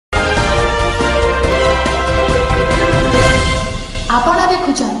आपण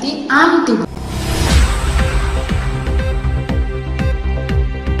देखुछंती आम टीवी।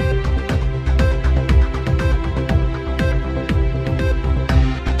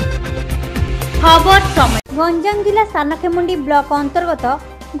 खबर समय गंजाम जिला सानखेमुंडी ब्लॉक अंतर्गत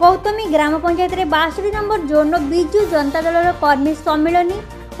गौतमी ग्राम पंचायत 62 नंबर जोन बिजु जनता दल कर्मी सम्मिलनी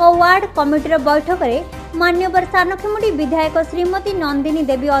और वार्ड कमिटर बैठक में मान्यवर सानखेमुंडी विधायक श्रीमती नंदिनी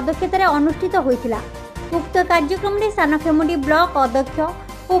देवी अध्यक्षतार अनुष्ठित होता। उक्त कार्यक्रम में सानखेमुंडी ब्लॉक अध्यक्ष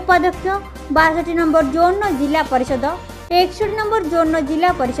उपाध्यक्ष 62 नंबर जोन जिला परिषद 61 नंबर जोन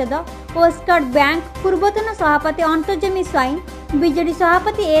जिला परिषद पोस्टकार्ड बैंक पूर्वतन सभापति अंतर्जमी स्वाई बीजेडी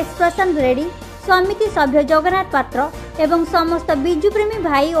सभापति एस प्रशांत रेड्डी समिति सभ्य जगन्नाथ पात्र एवं समस्त बिजु प्रेमी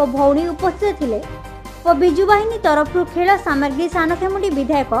भाई और भौणी उपस्थित थिले और बिजु बाहिनी तरफ खेल सामग्री सानखेमुंडी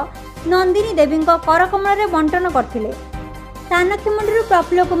विधायक नंदिनी देवी करकमल बंटन करथिले। सानखेमुंडी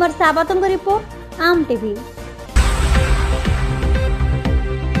प्रफुल्ल कुमार साबत रिपोर्ट आम टीवी।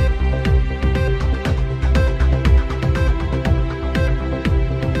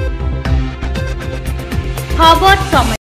 खबर समय।